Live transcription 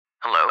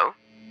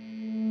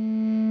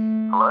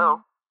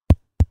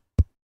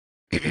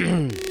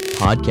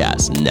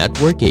Podcast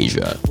Network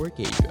Asia.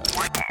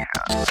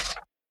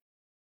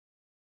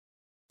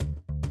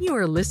 You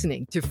are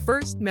listening to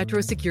First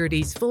Metro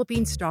Securities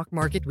Philippine Stock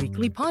Market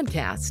Weekly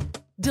Podcast,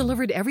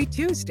 delivered every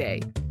Tuesday,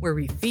 where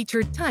we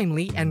feature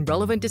timely and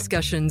relevant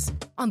discussions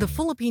on the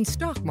Philippine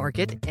stock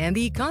market and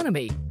the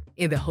economy,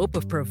 in the hope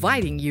of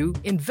providing you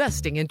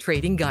investing and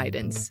trading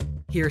guidance.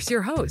 Here's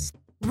your host,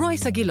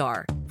 Royce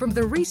Aguilar, from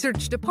the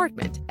Research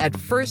Department at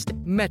First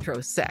Metro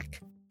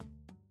Sec.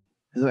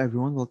 Hello,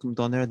 everyone. Welcome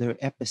to another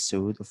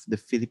episode of the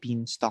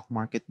Philippine Stock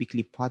Market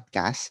Weekly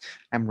Podcast.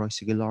 I'm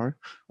Royce Aguilar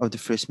of the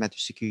First Metro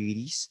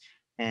Securities,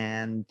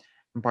 and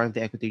I'm part of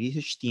the equity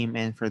research team.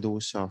 And for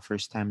those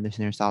first-time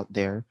listeners out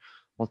there,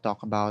 we'll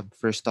talk about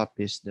first up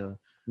is the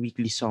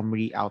weekly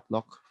summary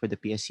outlook for the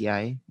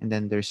PSCI, and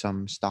then there's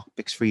some stock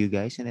picks for you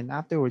guys. And then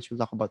afterwards, we'll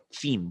talk about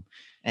theme.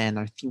 And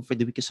our theme for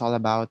the week is all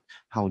about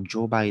how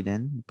Joe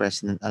Biden,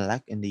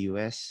 president-elect in the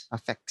U.S.,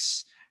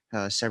 affects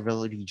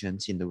several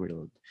regions in the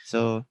world.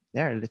 So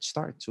there, let's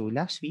start. So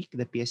last week,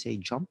 the PSA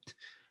jumped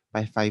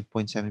by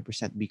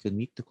 5.7% beacon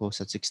week to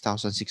close at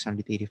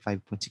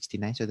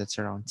 6,685.69. So that's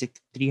around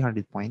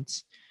 300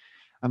 points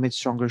amid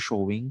stronger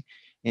showing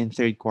in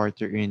third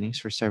quarter earnings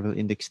for several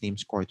index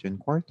names quarter and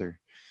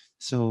quarter.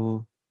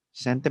 So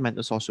sentiment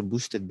was also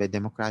boosted by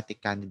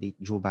Democratic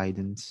candidate Joe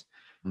Biden's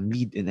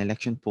lead in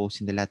election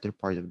polls in the latter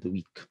part of the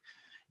week.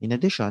 In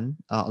addition,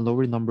 a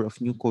lower number of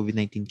new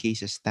COVID-19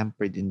 cases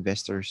tempered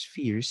investors'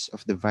 fears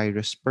of the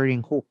virus,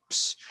 spurring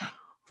hopes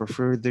for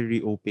further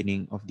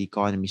reopening of the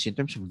economy. So in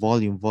terms of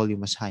volume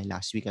was high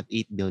last week at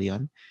 8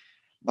 billion,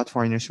 but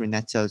foreigners were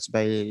net sales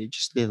by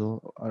just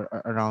little,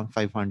 around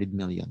 500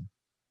 million.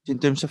 In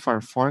terms of our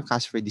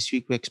forecast for this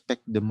week, we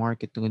expect the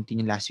market to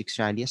continue last week's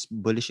rally as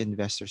bullish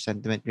investor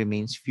sentiment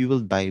remains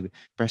fueled by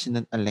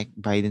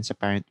President-elect Biden's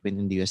apparent win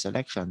in the U.S.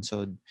 election.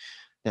 So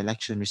the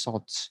election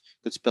results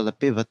could spell a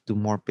pivot to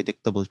more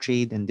predictable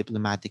trade and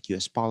diplomatic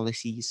U.S.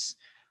 policies,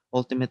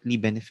 ultimately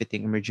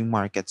benefiting emerging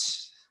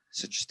markets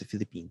such as the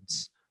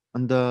Philippines.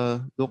 On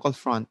the local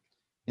front,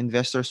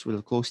 investors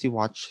will closely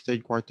watch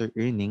third quarter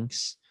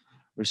earnings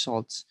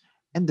results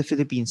and the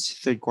Philippines'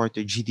 third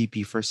quarter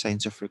GDP for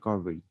signs of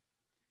recovery.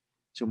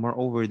 So,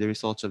 moreover, the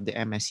results of the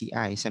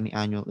MSCI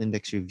semi-annual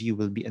index review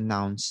will be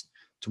announced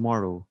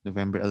tomorrow,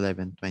 November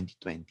 11,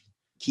 2020.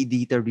 Key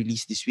data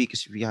released this week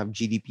is we have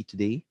GDP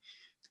today,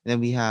 then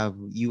we have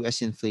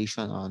US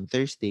inflation on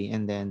Thursday,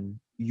 and then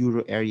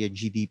Euro area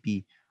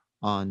GDP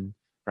on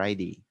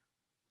Friday.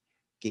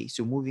 Okay,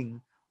 so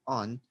moving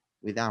on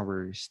with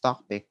our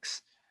stock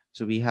picks.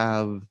 So we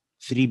have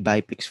three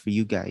buy picks for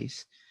you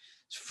guys.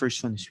 So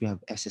first one is we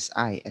have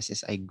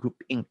SSI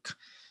Group Inc.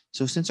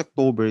 So since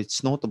October,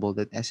 it's notable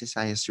that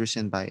SSI has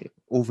risen by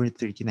over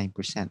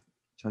 39%.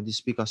 So this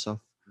is because of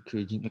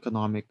encouraging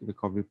economic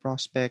recovery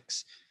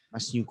prospects,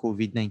 as new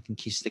COVID-19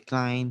 cases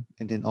decline,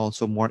 and then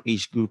also more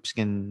age groups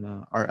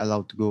are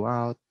allowed to go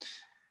out.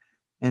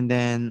 And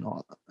then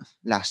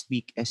last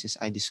week,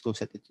 SSI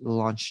disclosed that it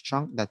launched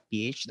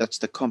Chunk.ph. That's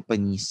the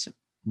company's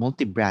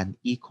multi-brand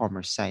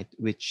e-commerce site,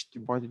 which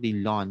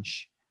reportedly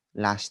launched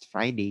last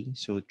Friday.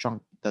 So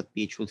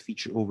Chunk.ph will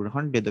feature over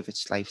 100 of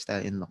its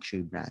lifestyle and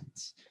luxury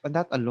brands. On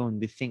that alone,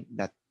 we think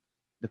that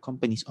the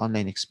company's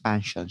online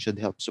expansion should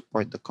help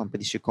support the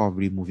company's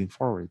recovery moving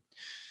forward.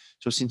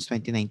 So since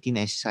 2019,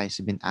 SSI has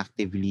been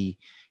actively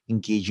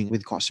engaging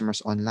with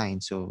customers online.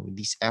 So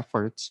these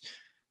efforts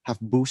have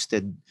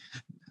boosted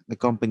the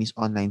company's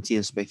online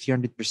sales by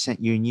 300%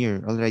 year on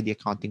year, already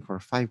accounting for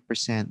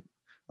 5%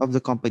 of the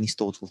company's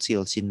total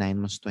sales in 9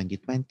 months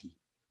 2020.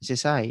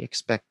 SSI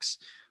expects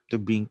to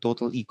bring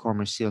total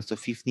e-commerce sales to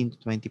 15 to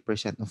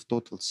 20% of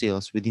total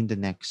sales within the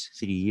next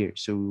 3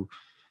 years. So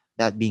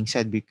that being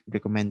said, we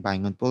recommend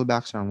buying on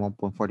pullbacks around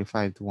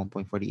 1.45 to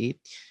 1.48.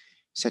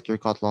 Set your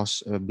cut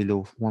loss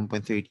below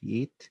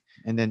 1.38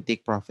 and then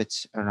take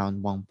profits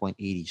around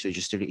 1.80. So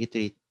just to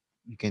reiterate,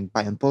 you can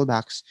buy on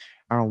pullbacks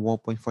around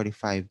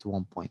 1.45 to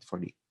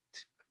 1.48.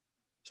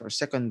 So our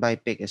second buy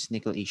pick is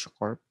Nickel Asia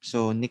Corp.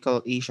 So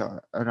Nickel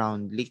Asia,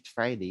 around late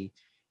Friday,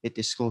 it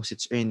disclosed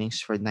its earnings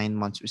for 9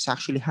 months was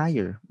actually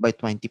higher by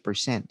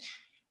 20%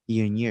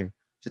 year on year.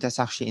 So that's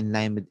actually in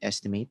line with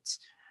estimates,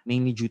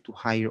 mainly due to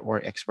higher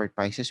ore export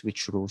prices,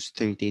 which rose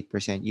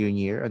 38% year on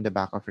year on the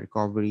back of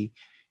recovery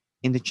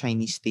in the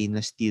Chinese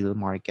stainless steel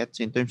market.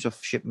 So in terms of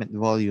shipment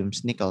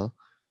volumes, nickel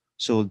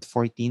sold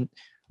 14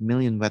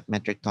 million wet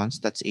metric tons.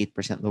 That's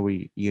 8% lower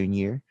year on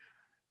year.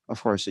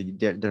 Of course,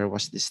 there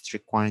was this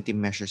strict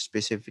quarantine measure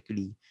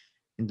specifically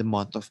in the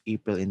month of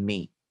April and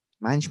May.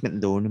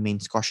 Management, though,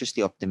 remains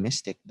cautiously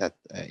optimistic that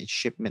its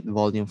shipment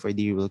volume for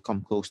the year will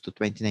come close to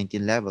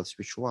 2019 levels,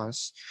 which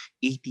was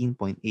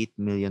 18.8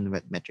 million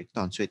wet metric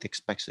tons. So it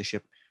expects to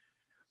ship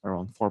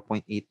around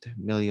 4.8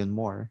 million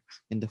more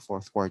in the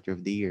fourth quarter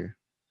of the year.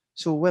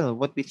 So, well,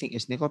 what we think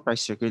is nickel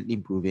prices are currently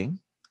improving.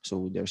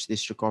 So there's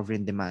this recovery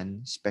in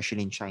demand,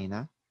 especially in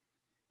China.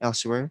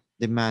 Elsewhere,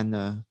 demand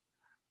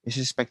is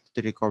expected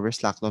to recover as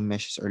lockdown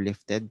measures are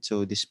lifted.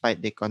 So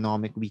despite the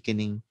economic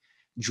weakening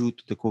due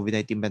to the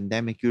COVID-19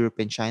 pandemic, Europe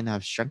and China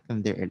have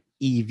strengthened their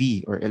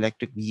EV or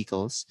electric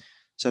vehicles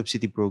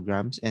subsidy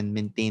programs and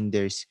maintain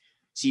their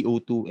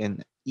CO2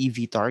 and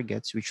EV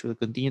targets, which will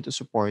continue to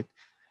support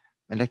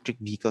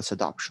electric vehicles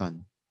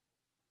adoption.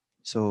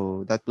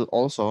 So that will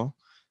also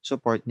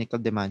support nickel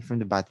demand from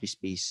the battery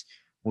space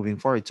moving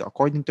forward. So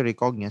according to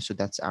Recognia, so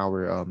that's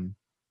our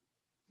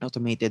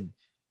automated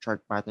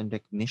chart pattern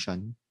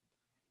recognition,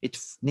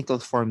 nickel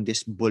formed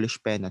this bullish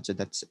pennant. So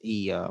that's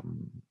a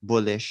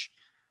bullish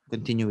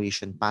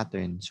continuation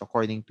pattern. So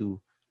according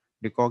to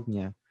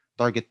Recognia,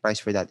 target price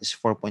for that is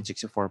 4.6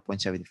 to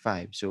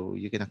 4.75. So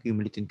you can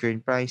accumulate in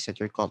current price, set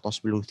your cut loss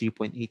below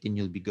 3.8 and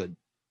you'll be good.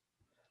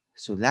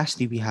 So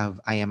lastly, we have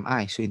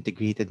IMI, so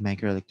Integrated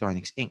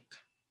Microelectronics Inc.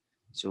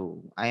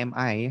 So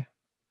IMI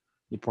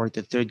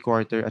reported third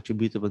quarter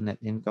attributable net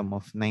income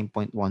of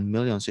 9.1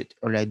 million. So it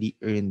already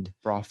earned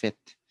profit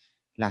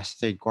last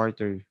third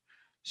quarter.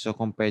 So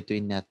compared to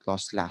a net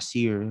loss last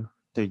year,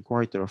 third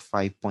quarter of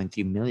 5.3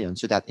 million.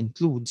 So that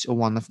includes a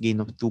one-off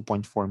gain of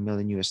 2.4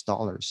 million US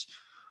dollars.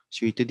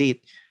 So year to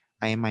date,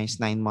 IMI's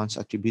 9 months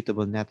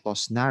attributable net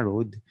loss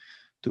narrowed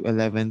to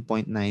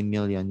 11.9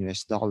 million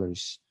US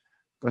dollars.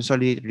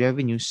 Consolidated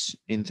revenues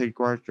in third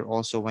quarter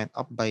also went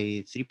up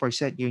by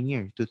 3% year on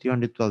year to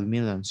 312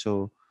 million.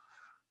 So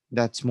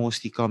that's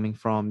mostly coming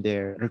from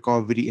their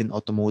recovery in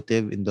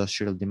automotive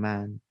industrial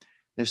demand.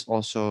 There's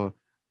also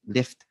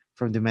lift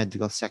from the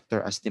medical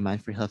sector as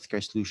demand for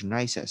healthcare solution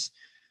rises.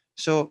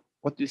 So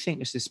what we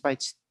think is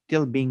despite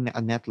still being a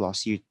net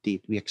loss year to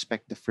date, we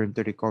expect the firm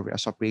to recover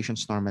as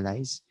operations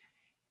normalize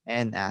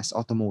and as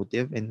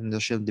automotive and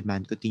industrial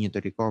demand continue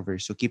to recover.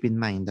 So keep in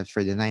mind that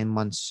for the 9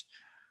 months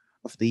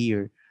of the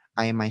year,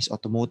 IMI's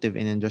automotive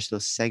and industrial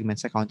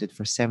segments accounted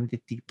for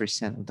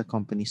 73% of the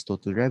company's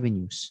total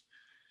revenues.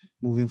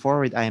 Moving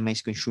forward,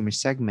 IMI's consumer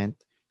segment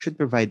should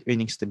provide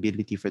earning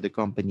stability for the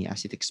company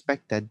as it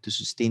expected to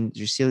sustain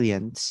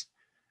resilience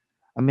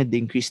amid the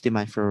increased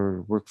demand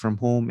for work from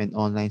home and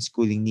online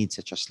schooling needs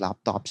such as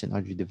laptops and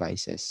other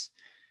devices.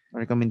 A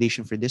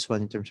recommendation for this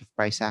one in terms of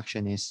price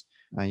action is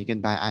you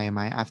can buy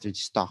IMI after the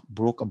stock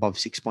broke above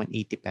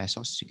 6.80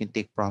 pesos. You can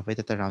take profit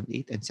at around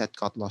 8 and set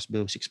cut loss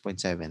below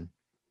 6.7.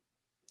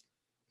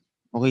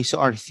 Okay, so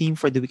our theme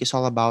for the week is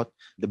all about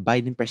the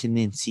Biden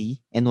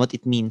presidency and what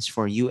it means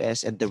for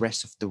US and the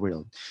rest of the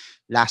world.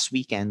 Last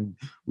weekend,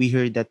 we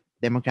heard that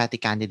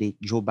Democratic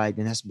candidate Joe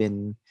Biden has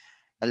been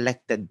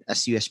elected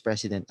as US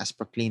president as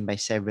proclaimed by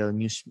several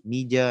news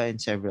media and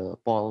several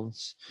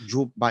polls.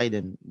 Joe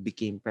Biden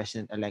became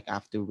president-elect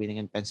after winning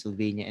in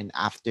Pennsylvania and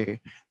after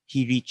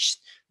he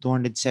reached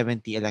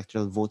 270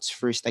 electoral votes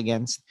first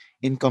against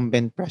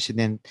incumbent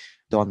President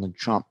Donald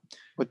Trump.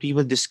 What we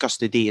will discuss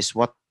today is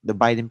what the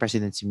Biden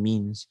presidency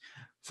means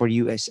for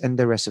US and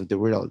the rest of the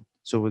world.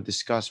 So we'll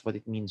discuss what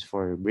it means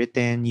for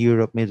Britain,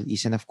 Europe, Middle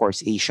East, and of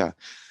course Asia.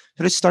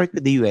 So let's start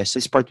with the US.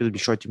 This part will be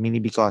short mainly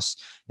because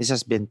this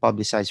has been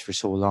publicized for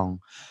so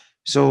long.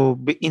 So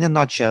in a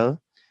nutshell,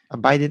 a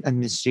Biden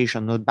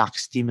administration will back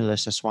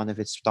stimulus as one of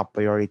its top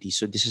priorities.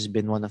 So this has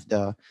been one of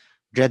the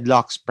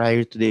dreadlocks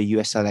prior to the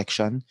US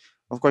election.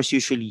 Of course,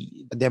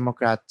 usually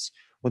Democrats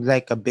would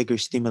like a bigger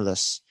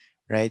stimulus,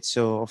 right?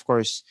 So of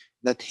course,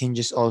 that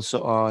hinges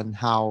also on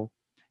how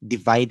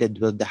divided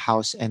will the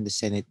House and the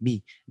Senate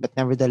be. But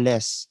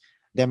nevertheless,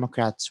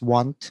 Democrats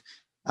want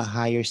a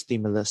higher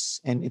stimulus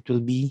and it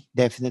will be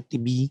definitely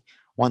be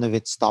one of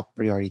its top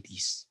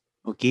priorities.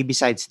 Okay,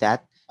 besides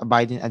that, a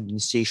Biden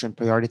administration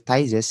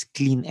prioritizes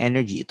clean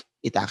energy.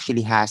 It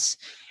actually has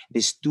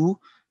this 2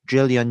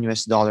 trillion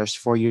US dollars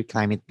 4-year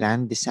climate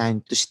plan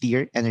designed to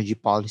steer energy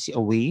policy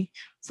away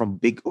from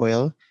big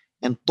oil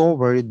and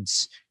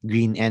towards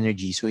green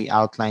energy. So he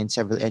outlined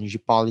several energy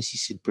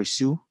policies he'd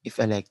pursue if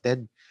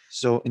elected.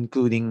 So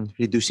including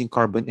reducing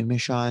carbon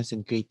emissions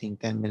and creating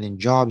 10 million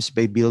jobs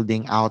by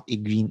building out a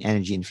green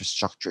energy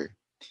infrastructure.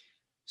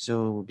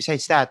 So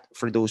besides that,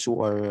 for those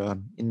who are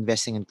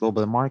investing in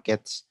global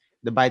markets,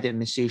 the Biden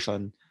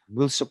administration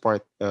will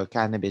support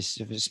cannabis,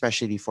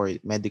 especially for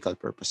medical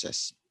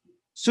purposes.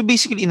 So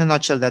basically, in a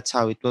nutshell, that's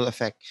how it will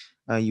affect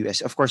US.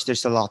 Of course,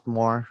 there's a lot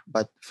more,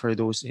 but for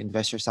those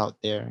investors out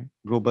there,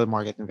 global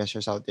market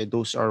investors out there,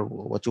 those are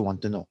what you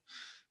want to know.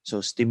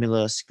 So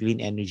stimulus, clean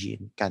energy,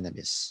 and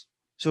cannabis.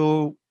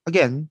 So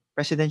again,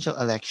 presidential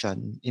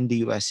election in the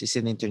US is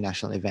an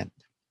international event.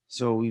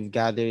 So we've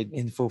gathered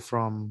info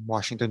from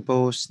Washington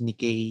Post,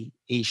 Nikkei,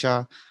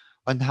 Asia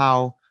on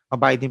how a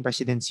Biden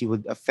presidency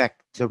would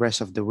affect the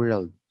rest of the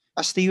world.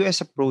 As the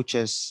US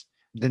approaches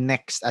the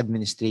next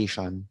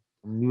administration,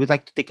 we would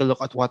like to take a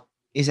look at what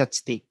is at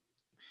stake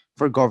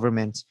for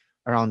governments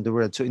around the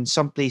world. So in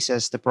some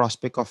places, the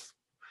prospect of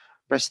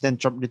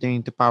President Trump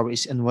returning to power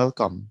is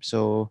unwelcome.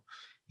 So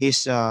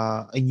his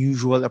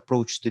unusual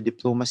approach to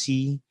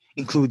diplomacy,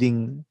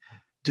 including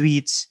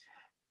tweets,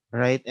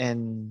 right,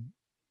 and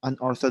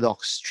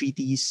unorthodox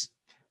treaties,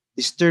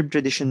 disturb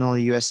traditional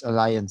US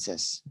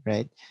alliances,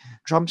 right?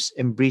 Trump's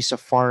embrace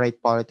of far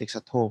right politics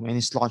at home and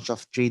his launch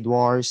of trade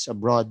wars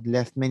abroad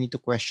left many to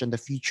question the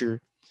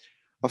future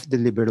of the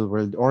liberal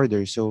world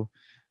order. So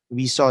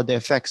we saw the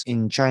effects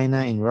in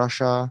China, in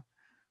Russia,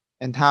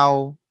 and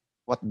how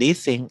what they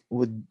think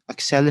would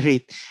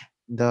accelerate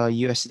the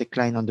US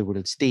decline on the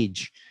world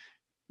stage.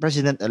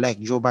 President-elect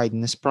Joe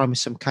Biden has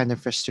promised some kind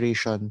of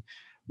restoration.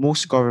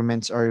 Most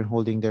governments are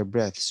holding their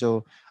breath.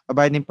 So a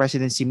Biden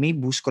presidency may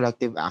boost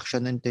collective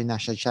action on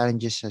international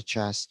challenges such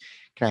as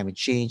climate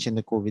change and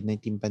the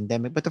COVID-19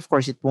 pandemic. But of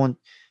course, it won't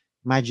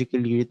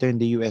magically return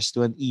the US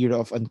to an era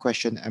of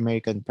unquestioned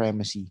American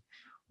primacy,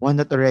 one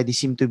that already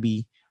seemed to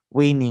be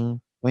waning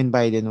when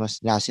Biden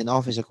was last in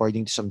office,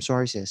 according to some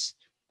sources.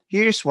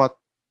 Here's what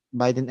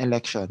Biden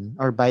election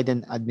or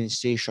Biden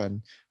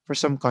administration for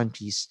some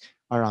countries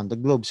around the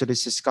globe. So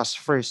let's discuss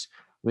first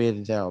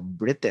with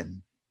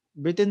Britain.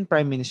 Britain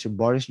Prime Minister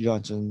Boris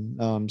Johnson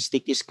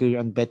staked his career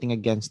on betting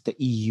against the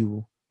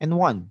EU and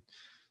won.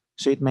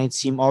 So it might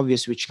seem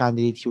obvious which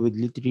candidate he would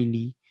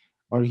literally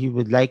or he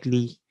would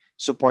likely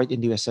support in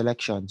the US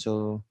election.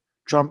 So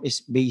Trump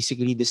is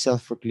basically the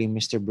self-proclaimed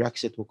Mr.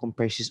 Brexit who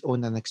compares his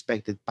own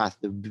unexpected path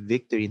to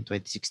victory in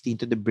 2016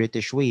 to the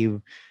British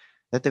wave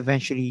that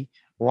eventually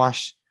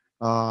washed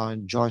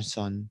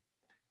Johnson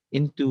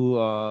into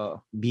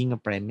being a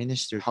prime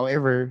minister.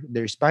 However,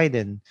 there's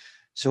Biden.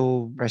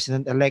 So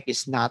President-elect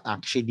is not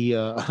actually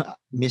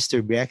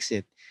Mr.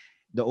 Brexit.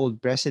 The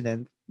old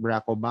president,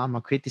 Barack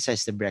Obama,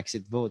 criticized the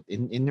Brexit vote.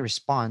 In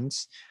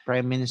response,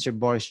 Prime Minister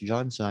Boris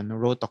Johnson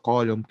wrote a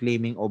column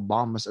claiming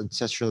Obama's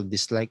ancestral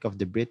dislike of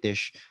the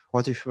British,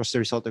 what was the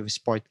result of his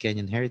part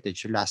Kenyan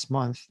heritage. So last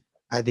month,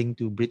 adding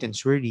to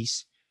Britain's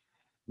worries,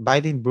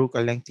 Biden broke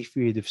a lengthy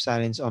period of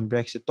silence on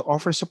Brexit to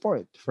offer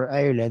support for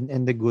Ireland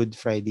and the Good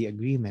Friday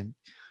Agreement.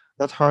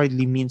 That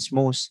hardly means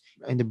most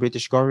in the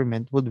British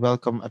government would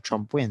welcome a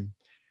Trump win.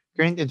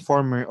 Current and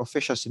former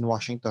officials in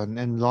Washington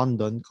and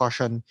London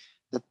caution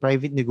that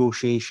private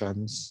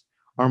negotiations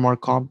are more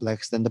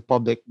complex than the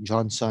public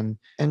Johnson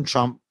and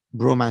Trump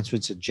bromance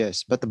would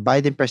suggest. But the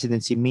Biden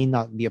presidency may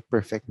not be a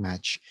perfect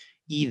match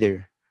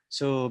either.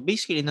 So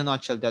basically, in a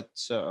nutshell,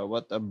 that's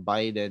what a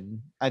Biden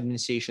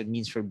administration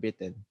means for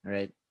Britain,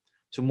 right?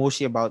 So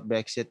mostly about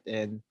Brexit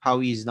and how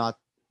he's not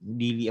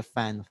really a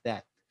fan of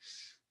that.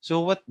 So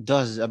what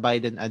does a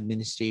Biden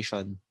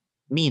administration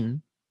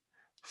mean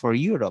for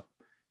Europe?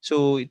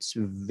 So it's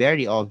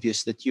very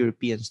obvious that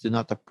Europeans do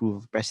not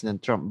approve of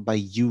President Trump by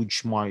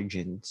huge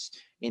margins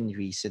in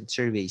recent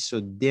surveys. So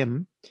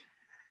dim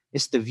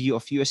is the view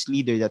of US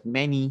leader that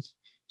many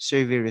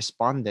survey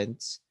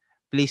respondents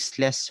place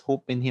less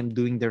hope in him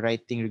doing the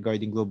right thing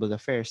regarding global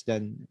affairs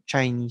than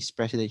Chinese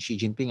President Xi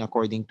Jinping,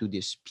 according to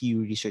this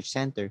Pew Research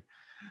Center.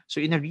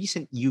 So in a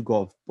recent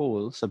YouGov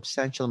poll,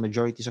 substantial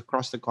majorities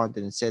across the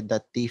continent said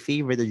that they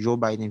favor the Joe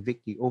Biden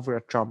victory over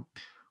a Trump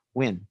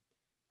win.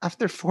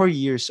 After 4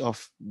 years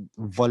of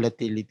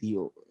volatility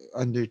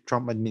under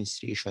Trump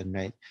administration,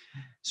 right?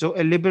 So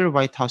a liberal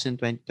White House in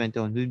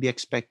 2021 will be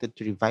expected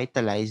to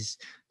revitalize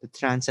the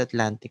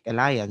transatlantic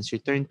alliance,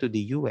 return to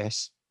the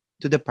US,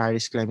 to the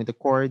Paris Climate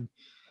Accord,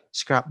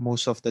 scrap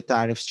most of the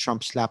tariffs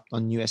Trump slapped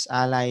on US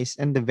allies,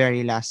 and the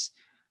very last,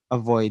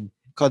 avoid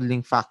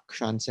cuddling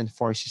factions and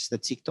forces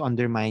that seek to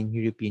undermine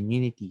European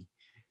unity.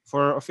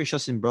 For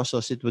officials in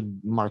Brussels, it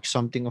would mark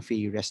something of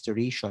a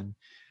restoration.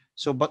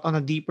 So, but on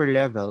a deeper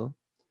level,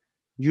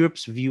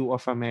 Europe's view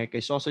of America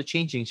is also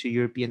changing, so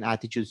European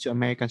attitudes to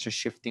Americans are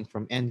shifting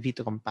from envy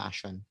to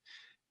compassion.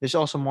 There's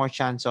also more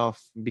chance of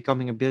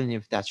becoming a billionaire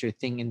if that's your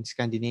thing in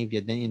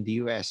Scandinavia than in the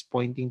US,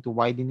 pointing to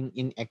widening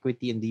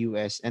inequity in the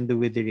US and the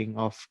withering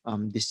of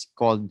this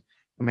called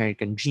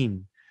American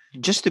dream.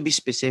 Just to be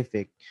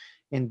specific,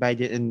 in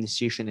Biden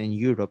administration in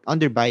Europe,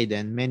 under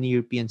Biden, many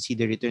Europeans see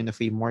the return of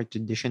a more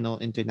traditional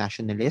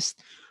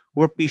internationalist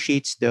who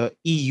appreciates the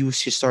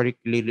EU's historic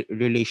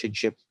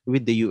relationship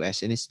with the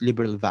US and its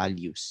liberal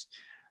values.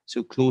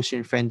 So closer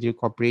and friendlier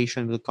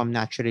cooperation will come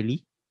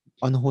naturally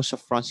on a host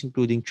of fronts,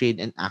 including trade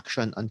and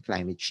action on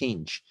climate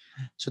change.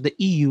 So the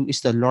EU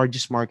is the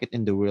largest market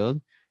in the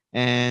world,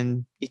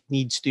 and it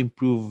needs to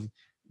improve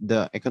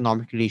the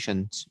economic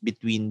relations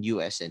between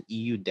US and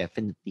EU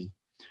definitely.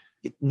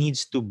 It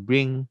needs to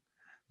bring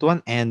to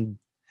an end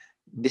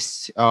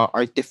this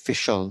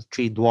artificial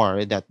trade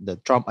war that the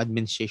Trump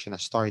administration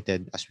has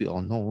started, as we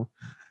all know,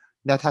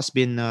 that has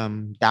been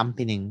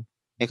dampening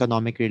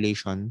economic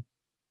relation,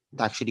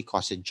 it actually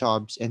costed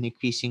jobs and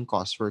increasing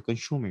costs for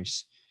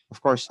consumers.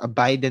 Of course, a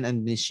Biden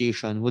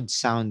administration would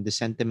sound the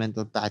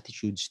sentimental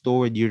attitudes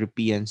toward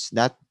Europeans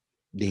that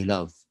they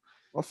love.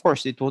 Of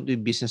course, it won't be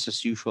business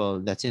as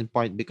usual. That's in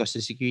part because the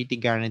security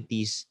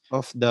guarantees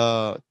of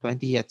the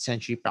 20th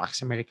century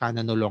Pax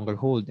Americana no longer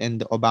hold,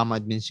 and the Obama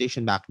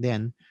administration back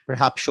then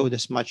perhaps showed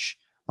as much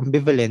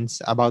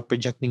ambivalence about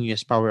projecting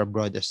US power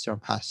abroad as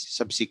Trump has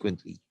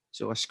subsequently.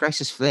 So, as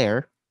crisis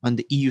flare on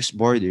the EU's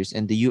borders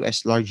and the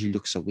US largely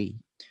looks away,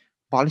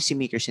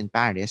 policymakers in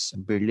Paris,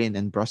 Berlin,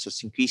 and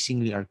Brussels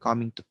increasingly are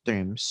coming to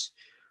terms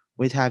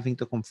with having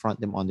to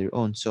confront them on their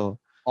own. So,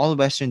 all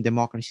Western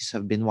democracies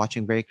have been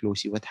watching very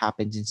closely what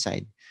happens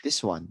inside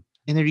this one.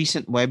 In a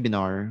recent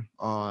webinar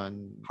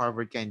on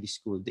Harvard Kennedy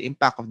School, the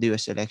impact of the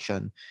US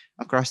election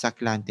across the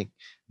Atlantic,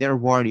 they're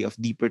worried of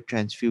deeper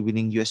trends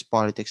fueling US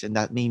politics and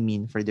that may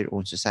mean for their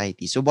own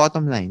society. So,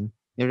 bottom line,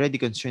 they're already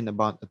concerned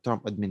about the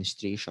Trump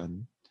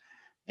administration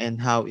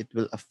and how it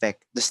will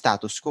affect the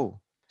status quo.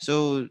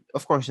 So,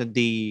 of course,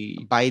 the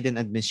Biden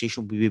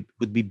administration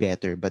would be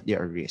better, but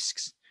there are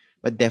risks.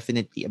 But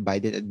definitely, a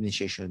Biden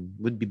administration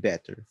would be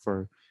better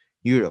for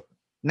Europe.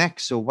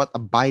 Next, so what a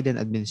Biden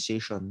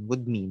administration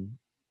would mean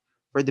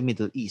for the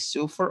Middle East.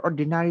 So, for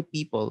ordinary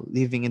people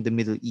living in the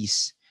Middle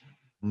East,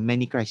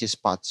 many crisis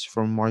spots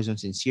from war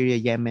zones in Syria,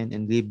 Yemen,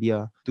 and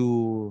Libya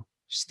to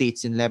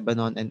states in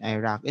Lebanon and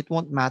Iraq, it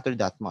won't matter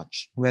that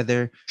much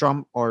whether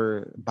Trump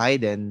or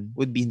Biden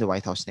would be in the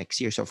White House next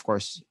year. So, of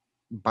course,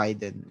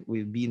 Biden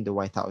will be in the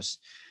White House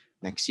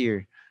next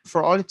year.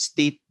 For all its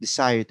state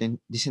desire to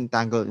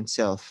disentangle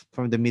itself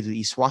from the Middle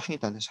East,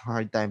 Washington has a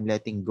hard time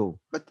letting go.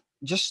 But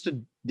just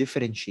to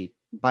differentiate,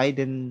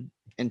 Biden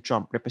and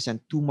Trump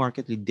represent two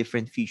markedly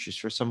different futures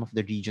for some of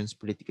the region's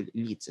political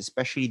elites,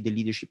 especially the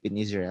leadership in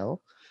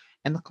Israel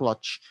and a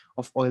clutch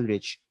of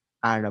oil-rich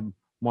Arab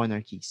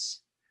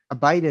monarchies. A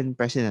Biden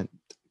president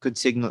could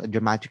signal a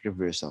dramatic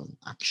reversal,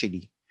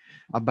 actually.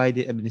 A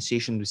Biden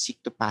administration would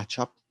seek to patch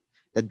up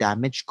the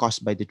damage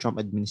caused by the Trump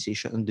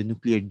administration on the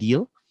nuclear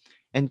deal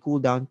and cool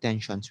down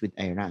tensions with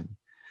Iran.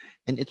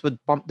 And it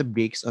would pump the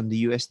brakes on the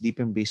US deep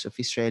embrace of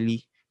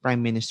Israeli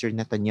Prime Minister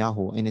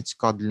Netanyahu and its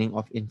coddling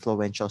of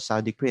influential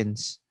Saudi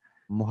prince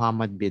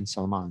Mohammed bin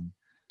Salman.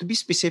 To be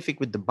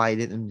specific with the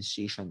Biden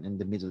administration and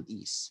the Middle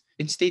East,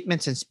 in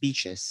statements and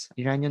speeches,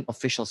 Iranian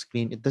officials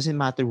claim it doesn't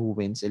matter who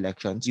wins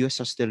elections, US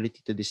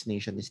hostility to this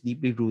nation is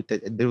deeply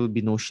rooted and there will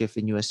be no shift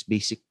in US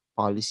basic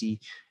policy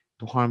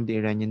to harm the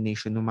Iranian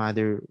nation no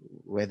matter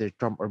whether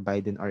Trump or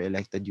Biden are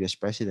elected US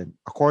president,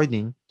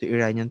 according to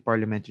Iranian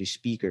parliamentary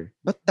speaker.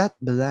 But that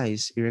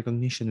belies a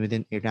recognition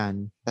within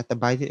Iran that the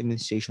Biden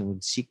administration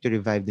would seek to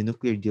revive the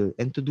nuclear deal,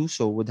 and to do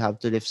so would have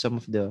to lift some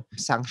of the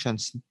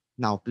sanctions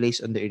now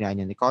placed on the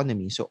Iranian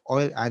economy. So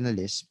oil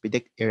analysts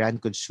predict Iran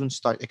could soon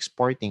start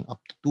exporting up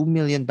to 2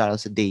 million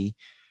barrels a day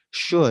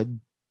should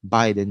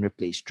Biden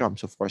replace Trump.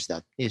 So of course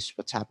that is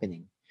what's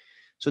happening.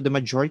 So the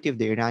majority of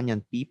the Iranian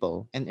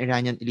people and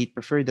Iranian elite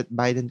prefer that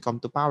Biden come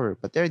to power,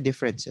 but there are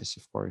differences,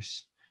 of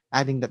course.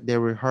 Adding that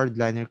there were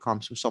hardliner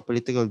camps who saw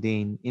political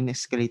gain in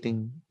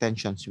escalating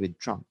tensions with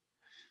Trump.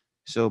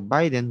 So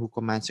Biden, who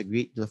commands a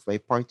great deal of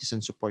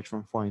bipartisan support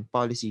from foreign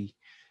policy,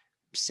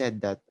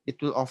 said that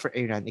it will offer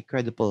Iran a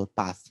credible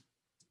path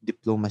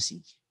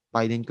diplomacy.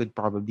 Biden could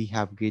probably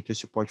have greater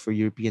support for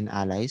European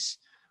allies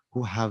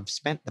who have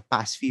spent the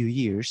past few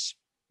years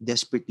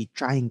desperately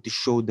trying to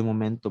show the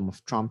momentum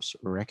of Trump's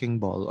wrecking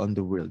ball on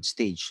the world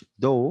stage.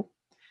 Though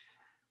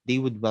they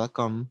would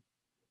welcome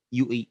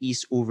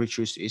UAE's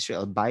overtures to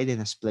Israel, Biden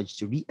has pledged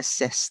to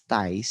reassess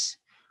ties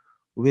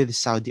with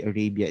Saudi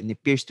Arabia and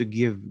appears to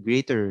give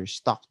greater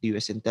stock to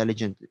U.S.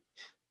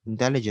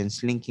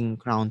 intelligence linking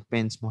Crown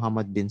Prince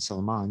Mohammed bin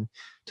Salman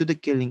to the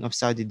killing of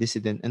Saudi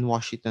dissident and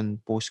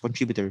Washington Post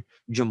contributor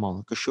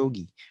Jamal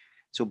Khashoggi.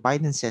 So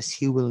Biden says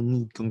he will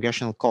need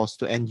congressional calls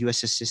to end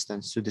U.S.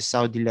 assistance to the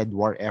Saudi-led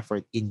war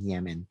effort in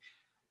Yemen,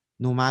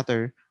 no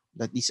matter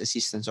that these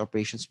assistance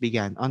operations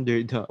began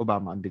under the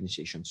Obama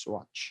administration's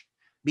watch.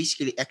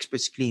 Basically,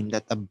 experts claim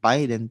that a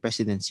Biden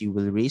presidency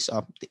will raise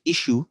up the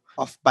issue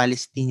of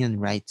Palestinian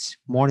rights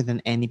more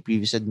than any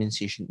previous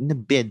administration in a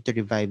bid to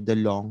revive the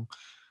long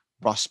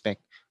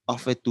prospect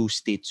of a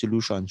two-state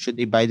solution. Should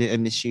a Biden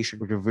administration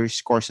reverse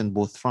course on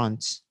both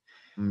fronts,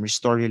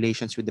 restore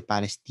relations with the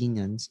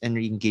Palestinians, and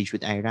re-engage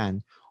with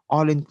Iran,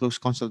 all in close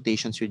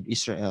consultations with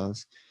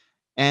Israel's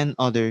and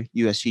other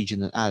U.S.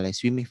 regional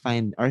allies, we may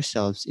find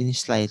ourselves in a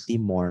slightly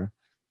more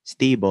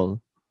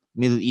stable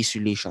Middle East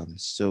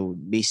relations. So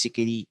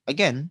basically,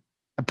 again,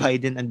 a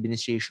Biden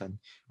administration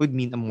would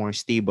mean a more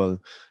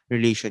stable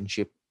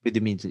relationship with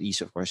the Middle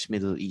East, of course,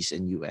 Middle East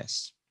and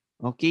US.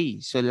 Okay,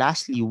 so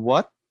lastly,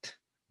 what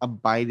a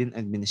Biden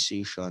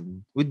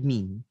administration would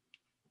mean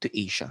to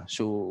Asia.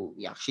 So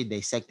we actually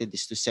dissected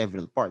this to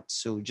several parts.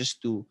 So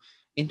just to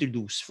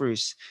introduce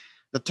first,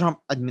 the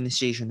Trump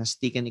administration has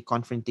taken a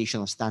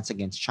confrontational stance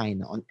against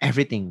China on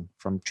everything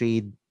from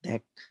trade,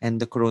 tech, and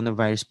the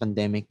coronavirus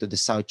pandemic to the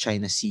South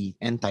China Sea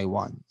and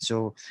Taiwan.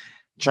 So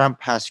Trump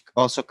has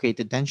also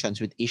created tensions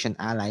with Asian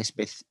allies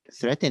by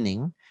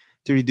threatening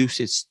to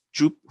reduce its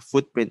troop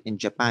footprint in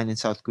Japan and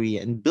South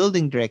Korea and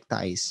building direct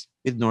ties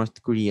with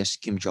North Korea's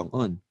Kim Jong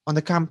un. On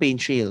the campaign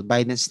trail,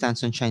 Biden's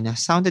stance on China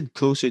sounded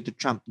closer to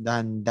Trump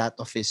than that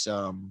of his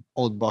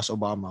old boss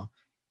Obama.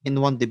 In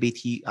one debate,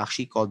 he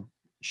actually called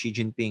Xi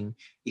Jinping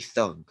a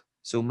thug.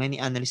 So many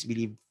analysts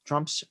believe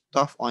Trump's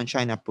tough on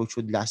China approach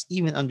would last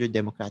even under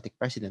Democratic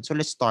president. So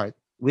let's start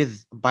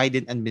with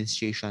Biden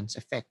administration's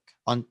effect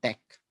on tech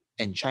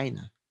and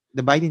China.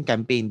 The Biden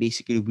campaign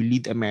basically will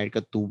lead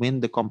America to win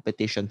the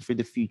competition for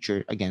the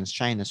future against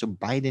China. So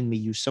Biden may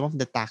use some of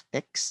the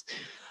tactics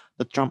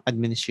the Trump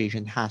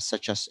administration has,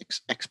 such as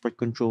export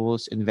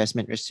controls,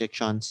 investment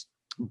restrictions,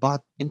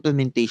 but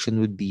implementation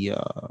would be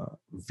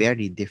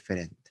very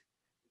different.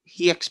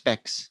 He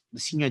expects the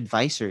senior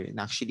advisor and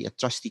actually a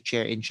trusty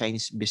chair in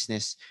Chinese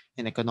business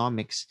and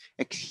economics.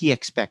 He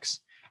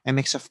expects a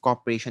mix of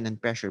cooperation and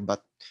pressure,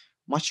 but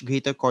much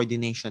greater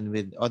coordination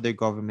with other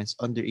governments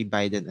under a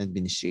Biden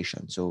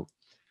administration. So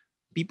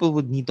people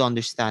would need to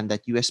understand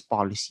that US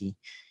policy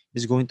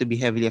is going to be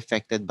heavily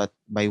affected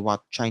by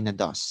what China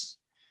does.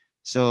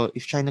 So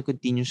if China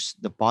continues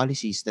the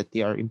policies that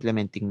they are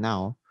implementing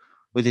now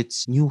with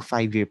its new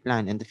 5-year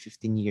plan and the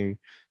 15-year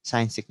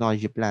science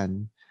technology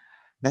plan,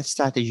 that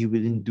strategy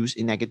will induce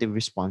a negative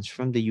response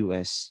from the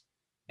US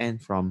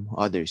and from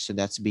others. So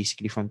that's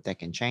basically from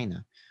tech and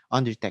China,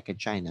 under tech and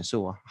China.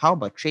 So how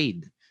about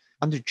trade?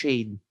 Under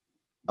trade,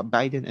 a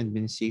Biden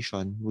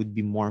administration would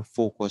be more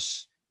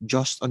focused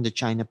just on the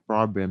China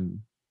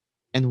problem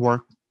and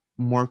work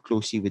more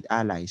closely with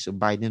allies. So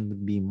Biden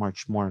would be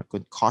much more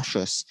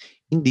cautious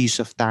in the use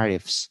of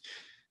tariffs.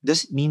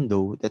 Does it mean,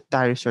 though, that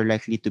tariffs are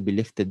likely to be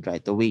lifted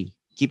right away?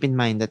 Keep in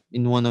mind that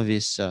in one of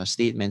his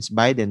statements,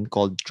 Biden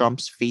called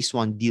Trump's Phase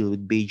 1 deal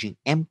with Beijing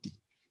empty,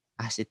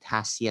 as it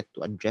has yet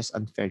to address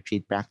unfair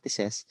trade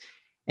practices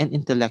and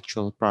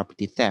intellectual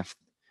property theft.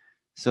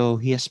 So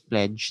he has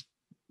pledged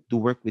to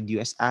work with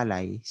US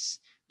allies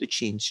to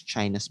change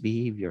China's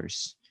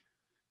behaviors.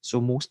 So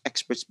most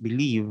experts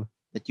believe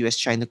that US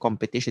China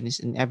competition is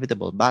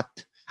inevitable,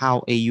 but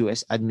how a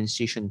US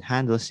administration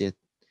handles it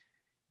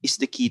is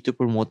the key to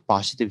promote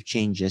positive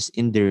changes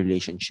in their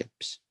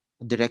relationships.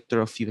 A director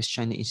of US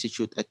China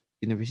Institute at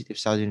University of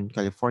Southern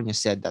California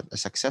said that a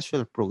successful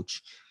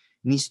approach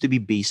needs to be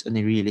based on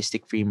a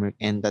realistic framework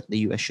and that the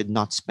US should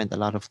not spend a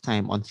lot of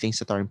time on things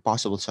that are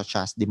impossible, such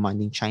as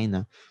demanding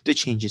China to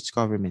change its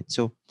government.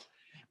 So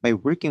by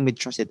working with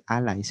trusted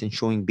allies and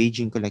showing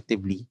Beijing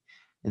collectively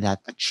that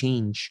a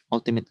change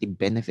ultimately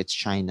benefits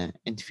China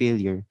and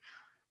failure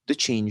to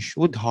change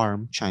would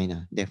harm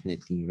China,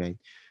 definitely, right?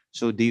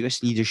 So the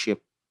US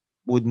leadership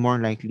would more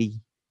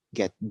likely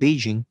get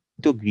Beijing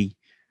to agree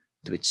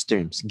to its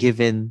terms,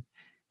 given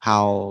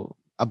how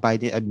a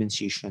Biden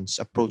administration's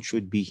approach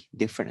would be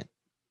different.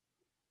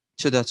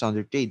 So that's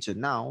under trade. So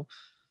now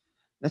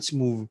let's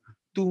move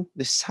to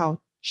the South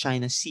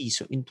China Sea.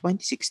 So in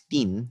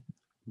 2016,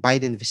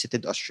 Biden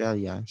visited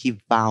Australia. He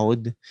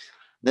vowed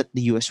that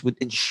the US would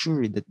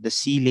ensure that the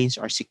sea lanes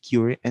are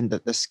secure and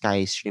that the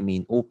skies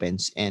remain open.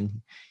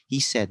 And he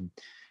said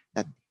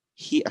that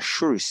he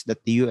assures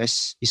that the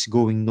US is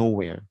going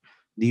nowhere.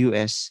 The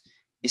US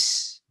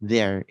is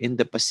there in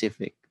the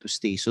Pacific to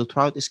stay. So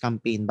throughout this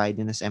campaign,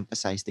 Biden has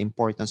emphasized the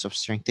importance of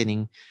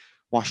strengthening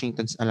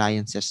Washington's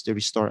alliances to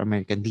restore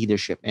American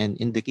leadership. And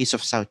in the case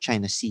of South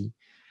China Sea,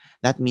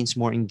 that means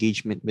more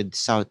engagement with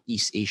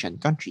Southeast Asian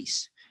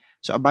countries.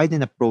 So a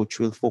Biden approach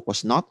will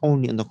focus not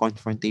only on the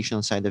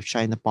confrontational side of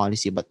China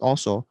policy, but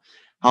also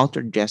how to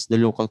address the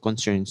local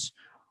concerns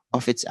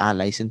of its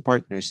allies and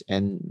partners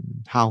and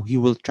how he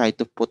will try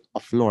to put a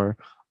floor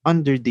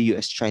under the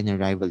US-China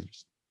rivalry.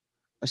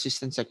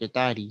 Assistant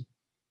Secretary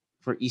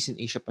for East and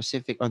Asia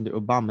Pacific under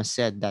Obama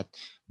said that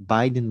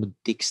Biden would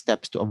take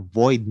steps to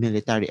avoid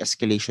military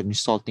escalation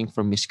resulting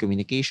from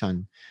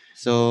miscommunication.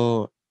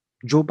 So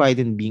Joe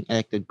Biden being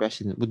elected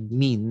president would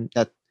mean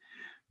that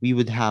we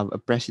would have a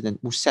president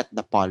who set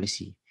the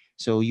policy.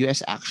 So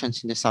US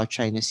actions in the South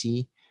China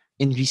Sea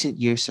in recent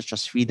years, such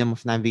as freedom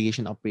of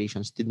navigation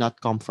operations, did not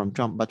come from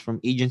Trump, but from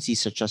agencies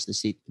such as the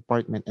State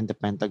Department and the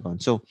Pentagon.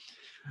 So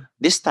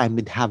this time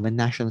we'd have a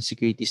national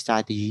security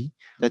strategy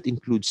that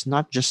includes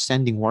not just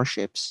sending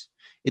warships,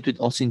 it would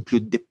also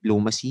include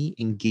diplomacy,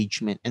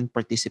 engagement, and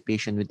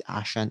participation with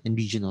ASEAN and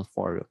regional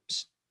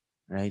forums.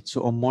 Right,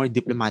 so a more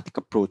diplomatic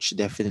approach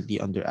definitely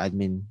under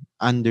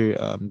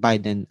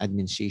Biden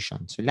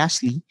administration. So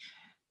lastly,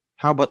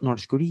 how about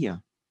North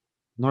Korea?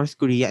 North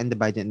Korea and the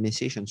Biden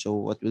administration. So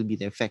what will be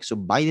the effect? So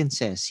Biden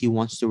says he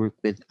wants to work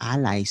with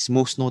allies,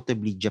 most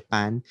notably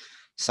Japan,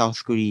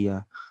 South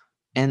Korea,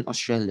 and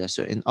Australia.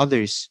 So and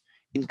others,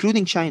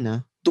 including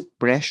China, to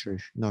pressure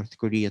North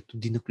Korea to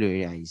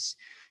denuclearize.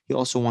 He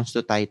also wants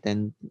to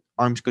tighten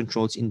arms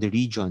controls in the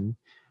region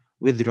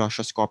with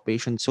Russia's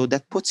cooperation. So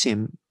that puts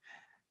him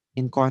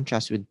in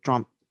contrast with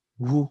Trump,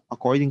 who,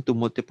 according to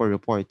multiple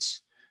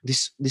reports,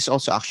 this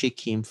also actually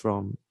came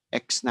from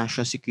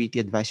ex-National Security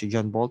Advisor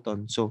John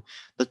Bolton. So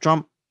the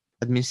Trump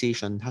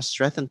administration has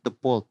threatened to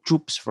pull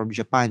troops from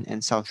Japan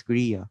and South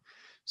Korea.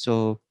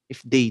 So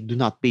if they do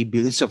not pay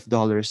billions of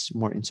dollars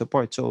more in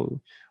support.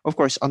 So of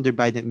course, under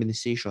Biden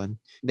administration,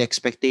 the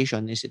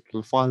expectation is it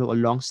will follow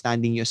a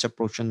long-standing US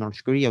approach on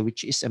North Korea,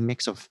 which is a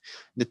mix of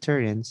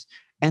deterrence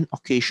and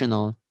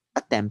occasional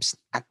attempts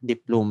at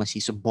diplomacy.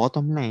 So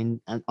bottom line,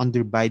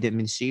 under Biden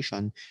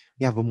administration,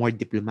 we have a more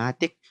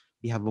diplomatic,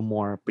 we have a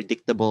more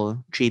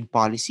predictable trade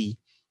policy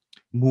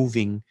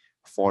moving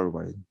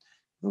forward.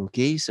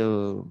 Okay,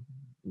 so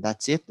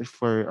that's it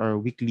for our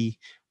weekly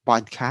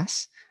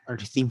podcast. Our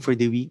theme for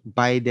the week,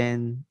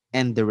 Biden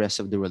and the rest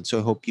of the world. So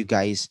I hope you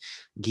guys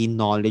gain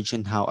knowledge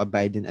on how a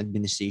Biden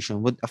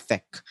administration would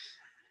affect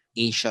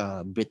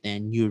Asia,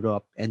 Britain,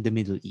 Europe, and the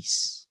Middle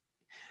East.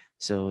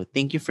 So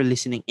thank you for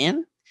listening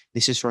in.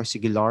 This is Royce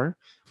Aguilar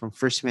from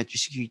First Metro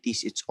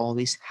Securities. It's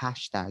always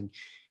hashtag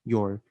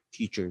your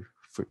future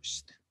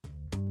first.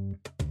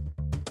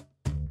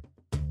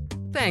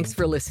 Thanks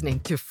for listening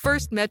to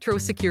First Metro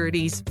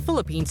Securities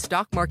Philippine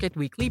Stock Market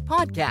Weekly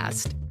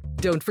podcast.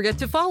 Don't forget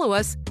to follow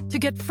us to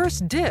get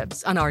first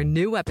dibs on our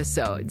new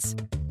episodes.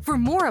 For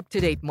more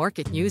up-to-date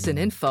market news and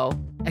info,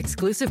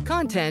 exclusive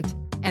content,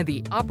 and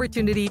the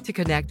opportunity to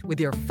connect with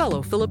your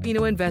fellow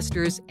Filipino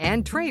investors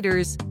and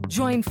traders,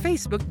 join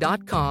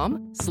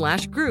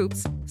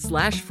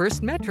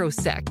facebook.com/groups/First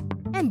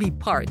Metrosec and be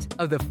part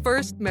of the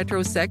First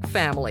Metrosec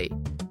family.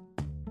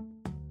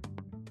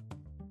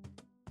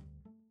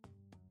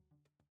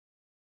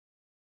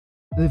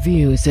 The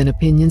views and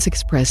opinions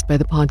expressed by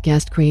the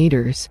podcast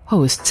creators,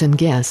 hosts, and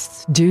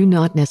guests do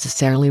not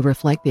necessarily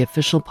reflect the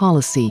official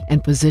policy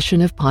and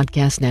position of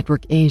Podcast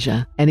Network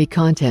Asia. Any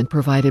content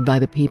provided by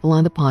the people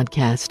on the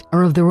podcast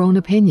are of their own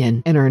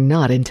opinion and are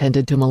not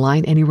intended to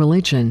malign any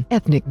religion,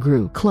 ethnic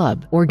group,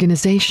 club,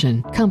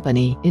 organization,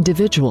 company,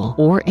 individual,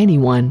 or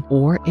anyone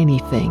or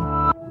anything.